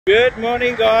Good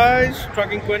morning guys,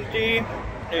 Trucking Quinty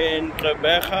in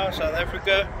Gqeberha, South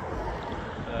Africa.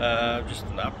 Just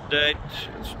an update.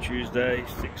 It's Tuesday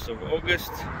 6th of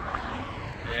August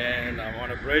and I'm on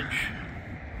a bridge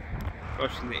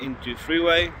crossing the N2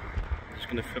 freeway. Just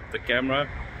going to flip the camera,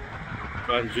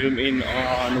 try and zoom in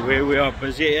on where we are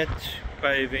busy at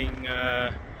paving,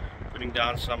 putting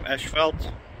down some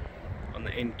asphalt on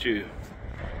the N2.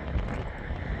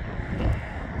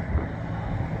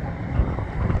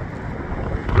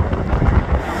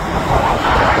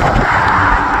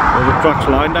 The trucks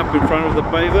lined up in front of the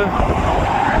paver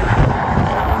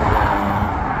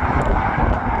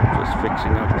and just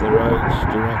fixing up the roads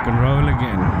to rock and roll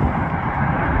again.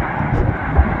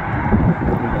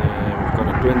 We've got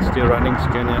a twin steer running,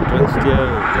 Scania twin steer.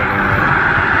 We've got a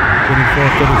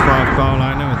 2435 power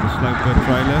liner with a sloper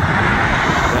trailer,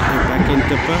 the back end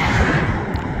tipper,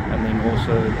 and then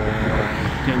also the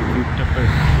 10 cube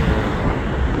tippers,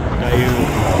 Daewoo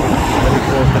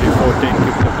 34 10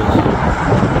 cube tippers.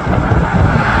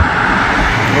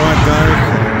 Alright guys,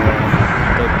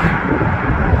 take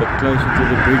a bit closer to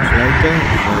the bridge later,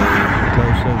 so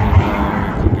closer then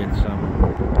we can